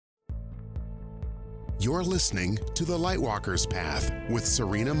You're listening to The Lightwalker's Path with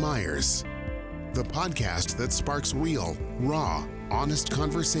Seryna Myers, the podcast that sparks real, raw, honest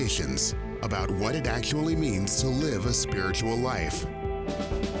conversations about what it actually means to live a spiritual life.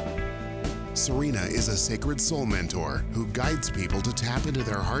 Seryna is a sacred soul mentor who guides people to tap into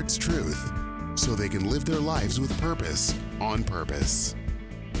their heart's truth so they can live their lives with purpose, on purpose.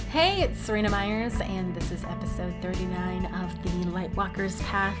 Hey, it's Seryna Myers, and this is episode 39 of The Lightwalker's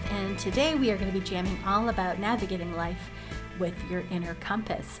Path, and today we are going to be jamming all about navigating life with your inner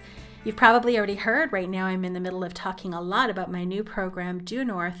compass. You've probably already heard right now I'm in the middle of talking a lot about my new program,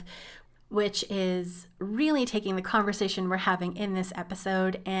 Duenorth, which is really taking the conversation we're having in this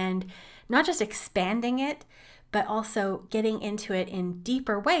episode and not just expanding it, but also getting into it in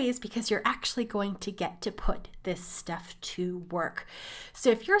deeper ways because you're actually going to get to put this stuff to work. So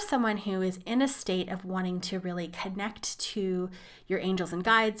if you're someone who is in a state of wanting to really connect to your angels and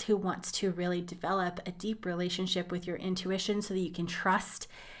guides, who wants to really develop a deep relationship with your intuition so that you can trust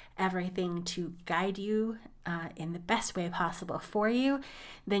everything to guide you in the best way possible for you,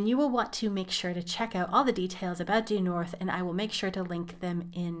 then you will want to make sure to check out all the details about Duenorth, and I will make sure to link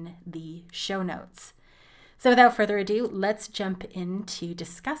them in the show notes. So without further ado, let's jump into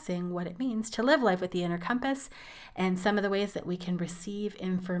discussing what it means to live life with the inner compass and some of the ways that we can receive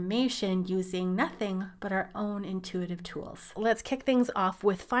information using nothing but our own intuitive tools. Let's kick things off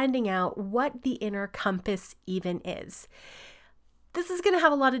with finding out what the inner compass even is. This is going to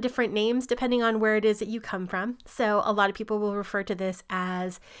have a lot of different names depending on where it is that you come from. So a lot of people will refer to this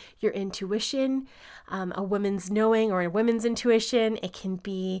as your intuition, a woman's knowing or a women's intuition. It can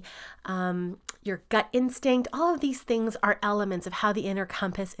be your gut instinct. All of these things are elements of how the inner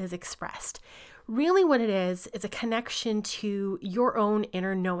compass is expressed. Really what it is a connection to your own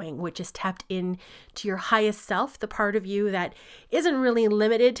inner knowing, which is tapped in to your highest self, the part of you that isn't really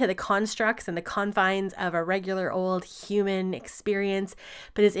limited to the constructs and the confines of a regular old human experience,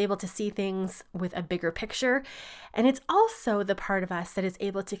 but is able to see things with a bigger picture. And it's also the part of us that is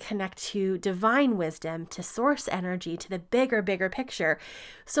able to connect to divine wisdom, to source energy, to the bigger picture.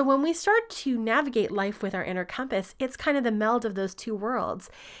 So when we start to navigate life with our inner compass, it's kind of the meld of those two worlds.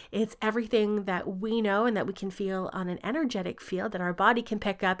 It's everything that we know and that we can feel on an energetic field that our body can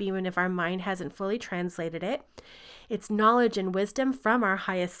pick up even if our mind hasn't fully translated it. It's knowledge and wisdom from our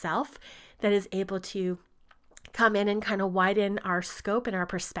highest self that is able to come in and kind of widen our scope and our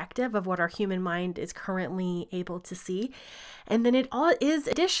perspective of what our human mind is currently able to see. And then it all is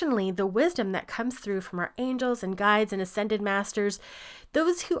additionally the wisdom that comes through from our angels and guides and ascended masters,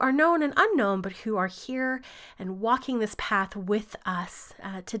 those who are known and unknown, but who are here and walking this path with us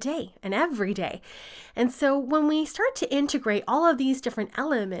today and every day. And so when we start to integrate all of these different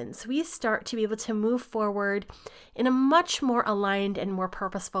elements, we start to be able to move forward in a much more aligned and more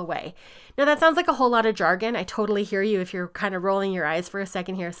purposeful way. Now that sounds like a whole lot of jargon. I totally hear you if you're kind of rolling your eyes for a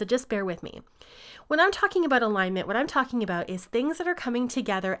second here, so just bear with me. When I'm talking about alignment, what I'm talking about is things that are coming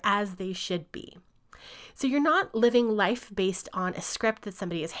together as they should be. So you're not living life based on a script that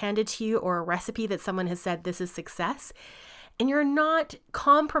somebody has handed to you or a recipe that someone has said this is success. And you're not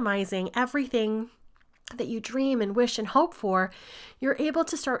compromising everything that you dream and wish and hope for. You're able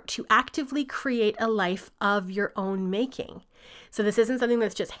to start to actively create a life of your own making. So this isn't something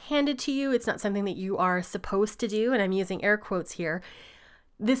that's just handed to you. It's not something that you are supposed to do. And I'm using air quotes here.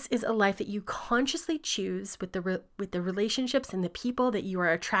 This is a life that you consciously choose with the relationships and the people that you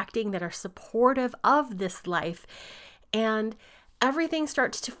are attracting that are supportive of this life. And everything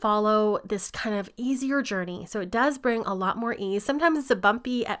starts to follow this kind of easier journey. So it does bring a lot more ease. Sometimes it's a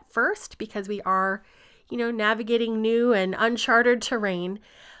bumpy at first because we are, navigating new and uncharted terrain.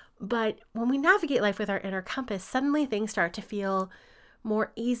 But when we navigate life with our inner compass, suddenly things start to feel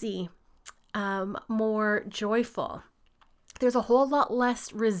more easy, more joyful. There's a whole lot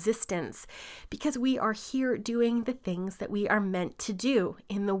less resistance because we are here doing the things that we are meant to do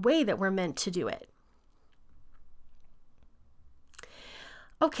in the way that we're meant to do it.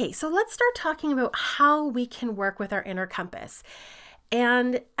 Okay, so let's start talking about how we can work with our inner compass.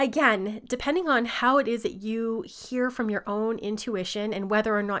 And again, depending on how it is that you hear from your own intuition and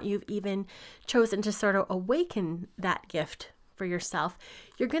whether or not you've even chosen to sort of awaken that gift for yourself,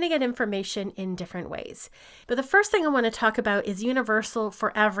 you're going to get information in different ways. But the first thing I want to talk about is universal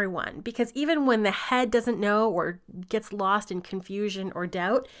for everyone, because even when the head doesn't know or gets lost in confusion or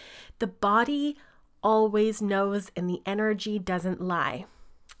doubt, the body always knows and the energy doesn't lie.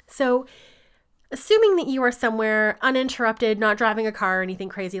 So assuming that you are somewhere uninterrupted, not driving a car or anything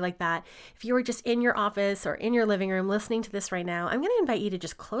crazy like that, if you are just in your office or in your living room listening to this right now, I'm going to invite you to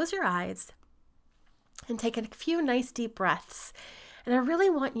just close your eyes and take a few nice deep breaths And I really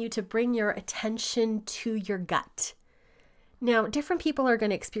want you to bring your attention to your gut. Now, different people are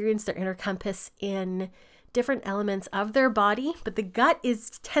going to experience their inner compass in different elements of their body, but the gut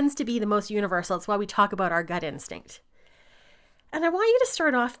tends to be the most universal. It's why we talk about our gut instinct. And I want you to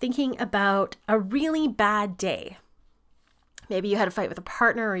start off thinking about a really bad day. Maybe you had a fight with a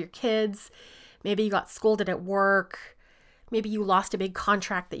partner or your kids. Maybe you got scolded at work. Maybe you lost a big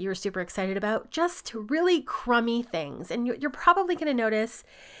contract that you were super excited about. Just really crummy things. And you're probably going to notice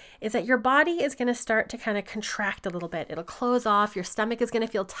is that your body is going to start to kind of contract a little bit. It'll close off. Your stomach is going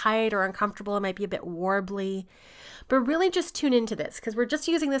to feel tight or uncomfortable. It might be a bit warbly. But really just tune into this because we're just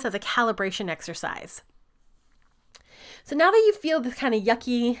using this as a calibration exercise. So now that you feel the kind of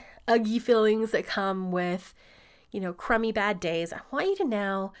yucky, uggy feelings that come with, crummy bad days, I want you to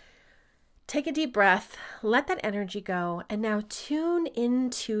now take a deep breath, let that energy go, and now tune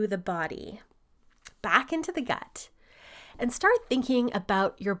into the body, back into the gut. And start thinking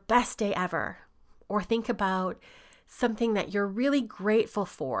about your best day ever, or think about something that you're really grateful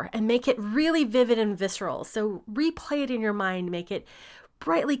for and make it really vivid and visceral. So replay it in your mind, make it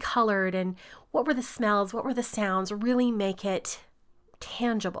brightly colored, and what were the smells, what were the sounds, really make it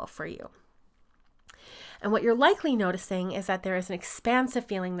tangible for you. And what you're likely noticing is that there is an expansive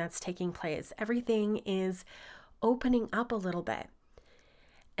feeling that's taking place. Everything is opening up a little bit.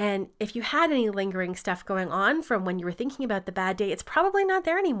 And if you had any lingering stuff going on from when you were thinking about the bad day, it's probably not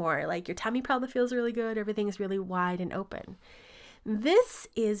there anymore. Like your tummy probably feels really good. Everything's really wide and open. This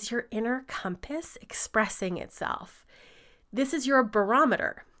is your inner compass expressing itself. This is your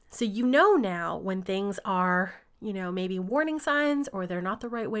barometer. So you know now when things are, maybe warning signs or they're not the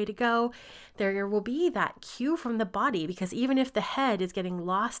right way to go. There will be that cue from the body, because even if the head is getting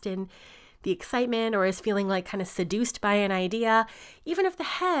lost in the excitement or is feeling like kind of seduced by an idea, even if the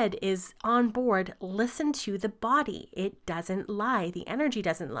head is on board, listen to the body. It doesn't lie. The energy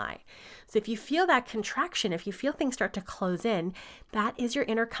doesn't lie. So if you feel that contraction, if you feel things start to close in, that is your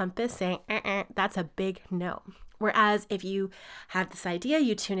inner compass saying, that's a big no. Whereas if you have this idea,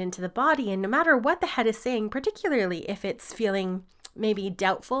 you tune into the body, and no matter what the head is saying, particularly if it's feeling maybe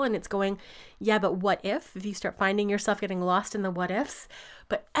doubtful and it's going, yeah, but what if you start finding yourself getting lost in the what ifs,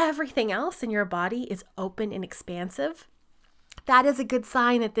 but everything else in your body is open and expansive, that is a good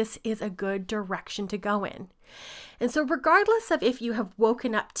sign that this is a good direction to go in. And so regardless of if you have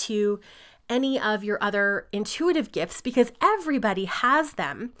woken up to any of your other intuitive gifts, because everybody has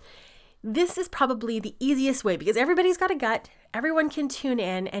them, this is probably the easiest way because everybody's got a gut, everyone can tune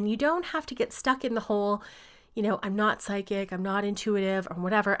in, and you don't have to get stuck in the whole, I'm not psychic, I'm not intuitive, or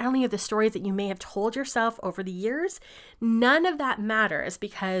whatever. Any of the stories that you may have told yourself over the years, none of that matters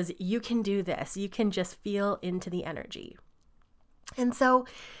because you can do this. You can just feel into the energy. And so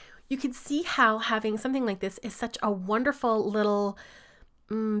you can see how having something like this is such a wonderful little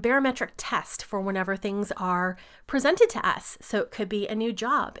barometric test for whenever things are presented to us. So it could be a new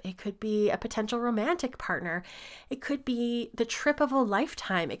job. It could be a potential romantic partner. It could be the trip of a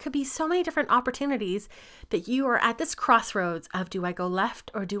lifetime. It could be so many different opportunities that you are at this crossroads of, do I go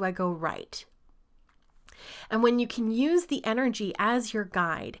left or do I go right? And when you can use the energy as your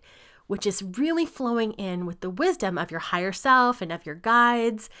guide, which is really flowing in with the wisdom of your higher self and of your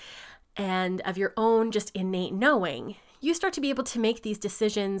guides and of your own just innate knowing, you start to be able to make these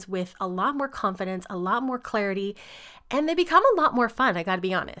decisions with a lot more confidence, a lot more clarity, and they become a lot more fun, I gotta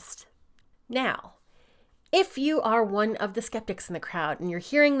be honest. Now, if you are one of the skeptics in the crowd and you're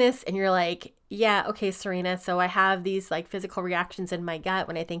hearing this and you're like, yeah, okay, Seryna, so I have these like physical reactions in my gut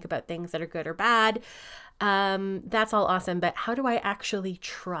when I think about things that are good or bad. That's all awesome, but how do I actually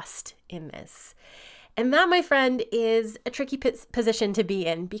trust in this? And that, my friend, is a tricky position to be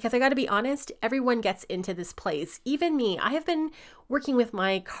in because I got to be honest, everyone gets into this place. Even me, I have been working with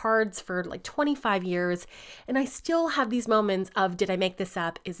my cards for like 25 years and I still have these moments of, did I make this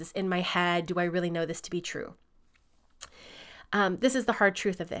up? Is this in my head? Do I really know this to be true? This is the hard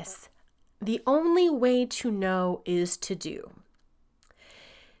truth of this. The only way to know is to do.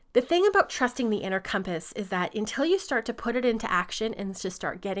 The thing about trusting the inner compass is that until you start to put it into action and to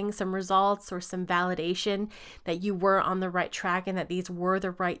start getting some results or some validation that you were on the right track and that these were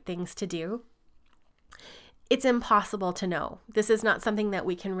the right things to do, it's impossible to know. This is not something that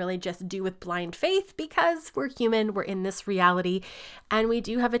we can really just do with blind faith because we're human, we're in this reality, and we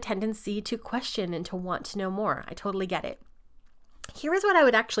do have a tendency to question and to want to know more. I totally get it. Here is what I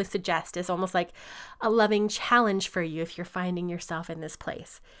would actually suggest is almost like a loving challenge for you if you're finding yourself in this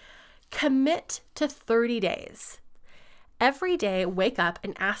place. Commit to 30 days. Every day, wake up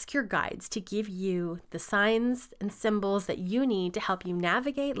and ask your guides to give you the signs and symbols that you need to help you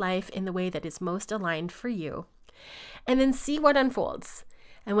navigate life in the way that is most aligned for you. and then see what unfolds.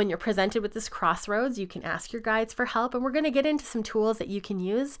 And when you're presented with this crossroads, you can ask your guides for help, and we're going to get into some tools that you can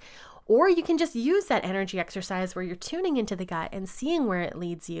use, or you can just use that energy exercise where you're tuning into the gut and seeing where it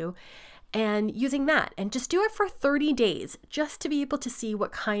leads you and using that. And just do it for 30 days just to be able to see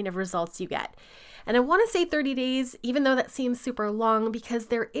what kind of results you get. And I want to say 30 days, even though that seems super long, because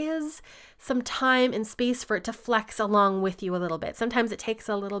there is some time and space for it to flex along with you a little bit. Sometimes it takes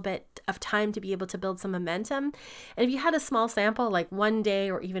a little bit of time to be able to build some momentum. And if you had a small sample, like 1 day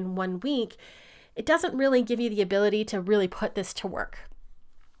or even 1 week, it doesn't really give you the ability to really put this to work.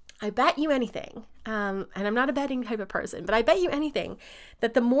 I bet you anything, and I'm not a betting type of person, but I bet you anything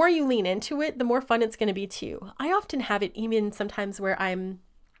that the more you lean into it, the more fun it's going to be too. I often have it even sometimes where I'm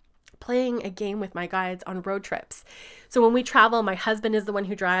playing a game with my guides on road trips. So when we travel, my husband is the one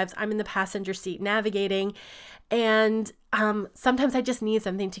who drives. I'm in the passenger seat navigating. And sometimes I just need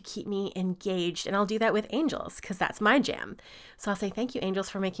something to keep me engaged. And I'll do that with angels because that's my jam. So I'll say, thank you, angels,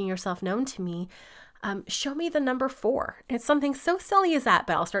 for making yourself known to me. Show me the number 4. It's something so silly as that,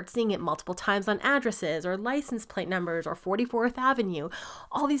 but I'll start seeing it multiple times on addresses or license plate numbers or 44th Avenue,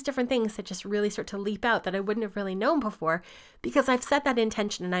 all these different things that just really start to leap out that I wouldn't have really known before because I've set that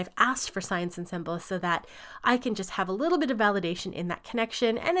intention and I've asked for signs and symbols so that I can just have a little bit of validation in that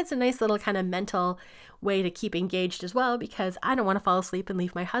connection. And it's a nice little kind of mental way to keep engaged as well because I don't want to fall asleep and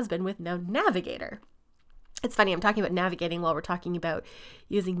leave my husband with no navigator. It's funny, I'm talking about navigating while we're talking about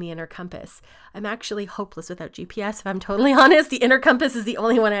using the inner compass. I'm actually hopeless without GPS, if I'm totally honest. The inner compass is the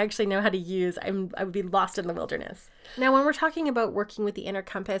only one I actually know how to use. I would be lost in the wilderness. Now, when we're talking about working with the inner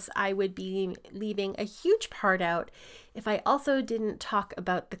compass, I would be leaving a huge part out if I also didn't talk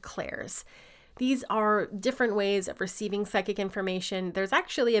about the clairs. These are different ways of receiving psychic information. There's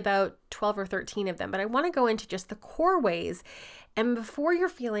actually about 12 or 13 of them, but I want to go into just the core ways. And before you're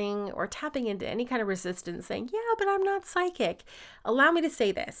feeling or tapping into any kind of resistance saying, yeah, but I'm not psychic, allow me to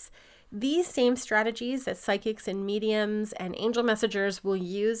say this. These same strategies that psychics and mediums and angel messengers will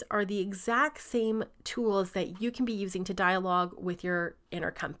use are the exact same tools that you can be using to dialogue with your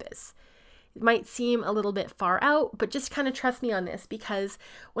inner compass. It might seem a little bit far out, but just kind of trust me on this because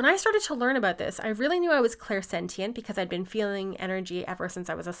when I started to learn about this, I really knew I was clairsentient because I'd been feeling energy ever since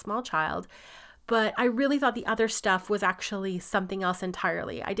I was a small child. But I really thought the other stuff was actually something else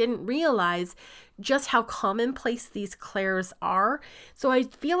entirely. I didn't realize just how commonplace these clairs are. So I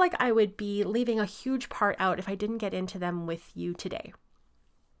feel like I would be leaving a huge part out if I didn't get into them with you today.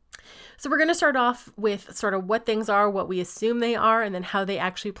 So we're going to start off with sort of what things are, what we assume they are, and then how they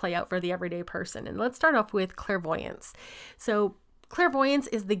actually play out for the everyday person. And let's start off with clairvoyance. So clairvoyance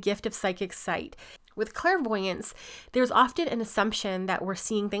is the gift of psychic sight. With clairvoyance, there's often an assumption that we're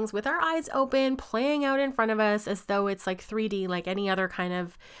seeing things with our eyes open, playing out in front of us as though it's like 3D, like any other kind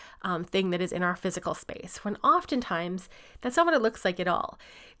of thing that is in our physical space, when oftentimes that's not what it looks like at all.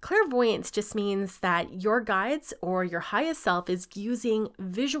 Clairvoyance just means that your guides or your highest self is using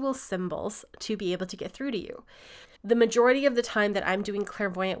visual symbols to be able to get through to you. The majority of the time that I'm doing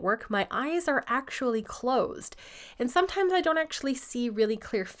clairvoyant work, my eyes are actually closed. And sometimes I don't actually see really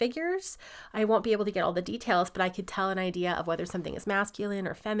clear figures. I won't be able to get all the details, but I could tell an idea of whether something is masculine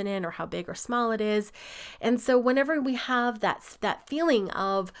or feminine or how big or small it is. And so whenever we have that feeling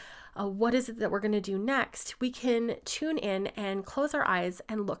of what is it that we're going to do next, we can tune in and close our eyes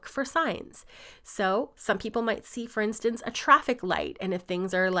and look for signs. So some people might see, for instance, a traffic light. And if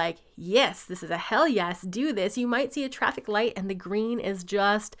things are like, yes, this is a hell yes, do this, you might see a traffic light and the green is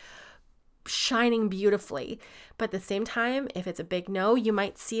just shining beautifully. But at the same time, if it's a big no, you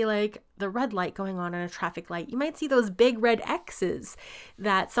might see like the red light going on a traffic light. You might see those big red X's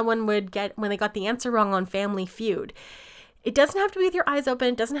that someone would get when they got the answer wrong on Family Feud. It doesn't have to be with your eyes open.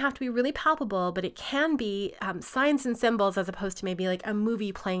 It doesn't have to be really palpable, but it can be signs and symbols as opposed to maybe like a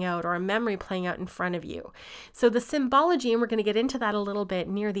movie playing out or a memory playing out in front of you. So the symbology, and we're going to get into that a little bit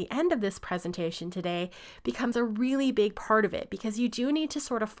near the end of this presentation today, becomes a really big part of it because you do need to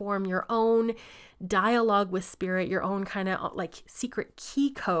sort of form your own dialogue with spirit, your own kind of like secret key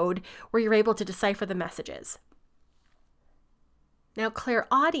code where you're able to decipher the messages. Now,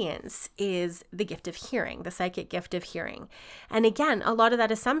 clairaudience is the gift of hearing, the psychic gift of hearing. And again, a lot of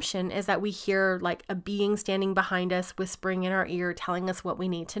that assumption is that we hear like a being standing behind us, whispering in our ear, telling us what we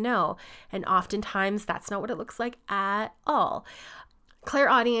need to know. And oftentimes that's not what it looks like at all.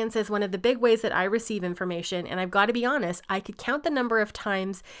 Clairaudience is one of the big ways that I receive information, and I've got to be honest, I could count the number of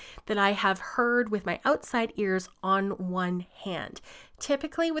times that I have heard with my outside ears on one hand.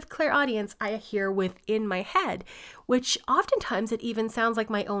 Typically with clairaudience, I hear within my head, which oftentimes it even sounds like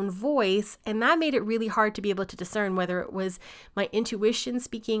my own voice, and that made it really hard to be able to discern whether it was my intuition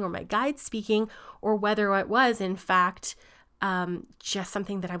speaking or my guide speaking, or whether it was, in fact, just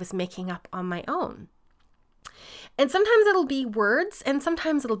something that I was making up on my own. And sometimes it'll be words and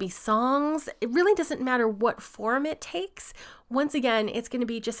sometimes it'll be songs. It really doesn't matter what form it takes. Once again, it's going to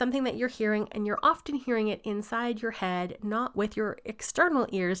be just something that you're hearing, and you're often hearing it inside your head, not with your external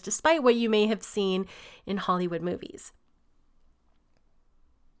ears, despite what you may have seen in Hollywood movies.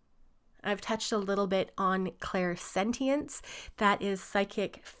 I've touched a little bit on clairsentience. That is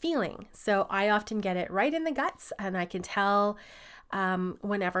psychic feeling. So I often get it right in the guts, and I can tell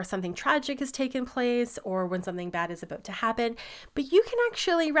whenever something tragic has taken place or when something bad is about to happen. But you can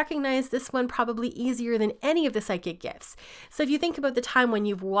actually recognize this one probably easier than any of the psychic gifts. So if you think about the time when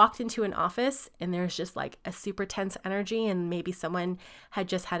you've walked into an office and there's just like a super tense energy, and maybe someone had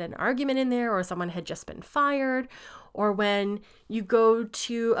just had an argument in there, or someone had just been fired, or when you go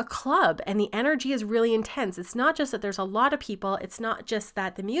to a club and the energy is really intense. It's not just that there's a lot of people, it's not just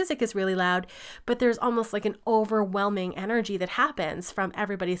that the music is really loud, but there's almost like an overwhelming energy that happens from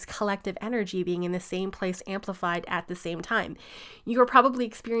everybody's collective energy being in the same place, amplified at the same time. You are probably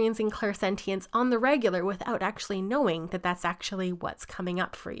experiencing clairsentience on the regular without actually knowing that that's actually what's coming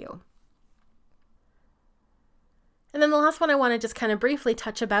up for you. And then the last one I want to just kind of briefly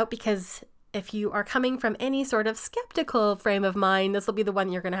touch about, because if you are coming from any sort of skeptical frame of mind, this will be the one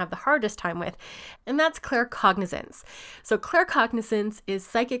you're going to have the hardest time with, and that's claircognizance. So claircognizance is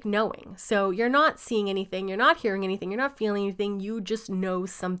psychic knowing. So you're not seeing anything, you're not hearing anything, you're not feeling anything, you just know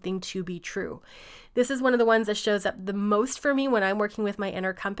something to be true. This is one of the ones that shows up the most for me when I'm working with my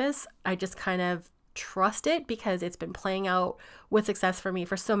inner compass. I just kind of trust it because it's been playing out with success for me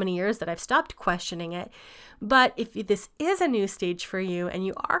for so many years that I've stopped questioning it. But if this is a new stage for you and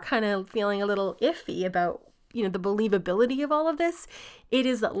you are kind of feeling a little iffy about, the believability of all of this, it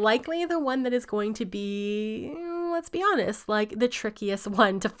is likely the one that is going to be, let's be honest, like the trickiest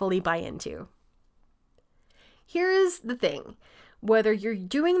one to fully buy into. Here's the thing. Whether you're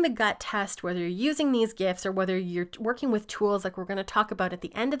doing the gut test, whether you're using these gifts, or whether you're working with tools like we're going to talk about at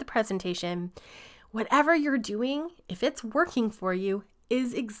the end of the presentation, whatever you're doing, if it's working for you,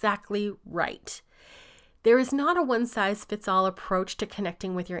 is exactly right. There is not a one-size-fits-all approach to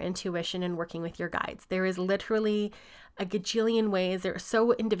connecting with your intuition and working with your guides. There is literally a gajillion ways. They're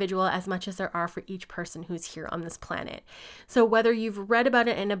so individual as much as there are for each person who's here on this planet. So whether you've read about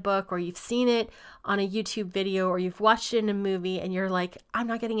it in a book, or you've seen it on a YouTube video, or you've watched it in a movie and you're like, I'm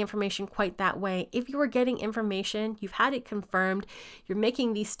not getting information quite that way. If you are getting information, you've had it confirmed, you're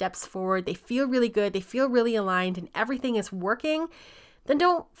making these steps forward, they feel really good, they feel really aligned, and everything is working, then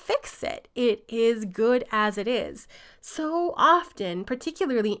don't fix it. It is good as it is. So often,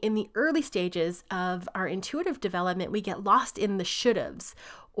 particularly in the early stages of our intuitive development, we get lost in the should-haves,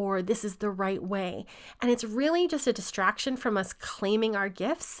 or this is the right way. And it's really just a distraction from us claiming our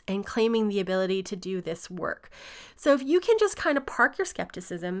gifts and claiming the ability to do this work. So if you can just kind of park your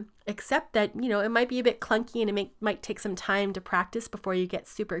skepticism, accept that, it might be a bit clunky and it might take some time to practice before you get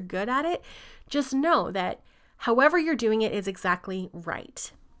super good at it, just know that however you're doing it is exactly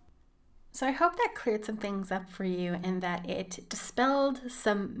right. So I hope that cleared some things up for you and that it dispelled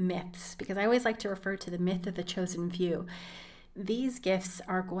some myths, because I always like to refer to the myth of the chosen few. These gifts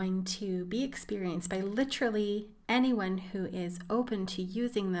are going to be experienced by literally anyone who is open to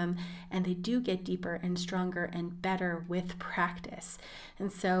using them, and they do get deeper and stronger and better with practice.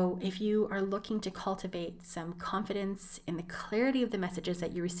 And so if you are looking to cultivate some confidence in the clarity of the messages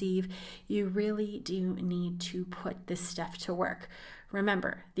that you receive, you really do need to put this stuff to work.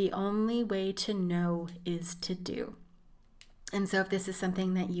 Remember, the only way to know is to do. And so if this is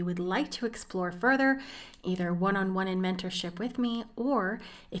something that you would like to explore further, either one-on-one in mentorship with me, or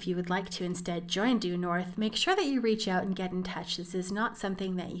if you would like to instead join duenorth, make sure that you reach out and get in touch. This is not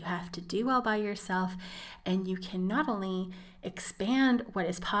something that you have to do all by yourself, and you can not only expand what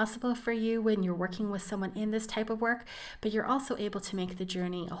is possible for you when you're working with someone in this type of work, but you're also able to make the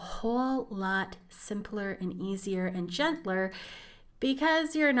journey a whole lot simpler and easier and gentler,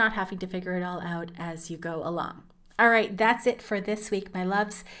 because you're not having to figure it all out as you go along. All right, that's it for this week, my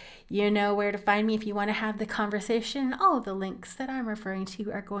loves. You know where to find me if you want to have the conversation. All of the links that I'm referring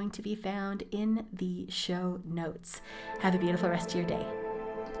to are going to be found in the show notes. Have a beautiful rest of your day.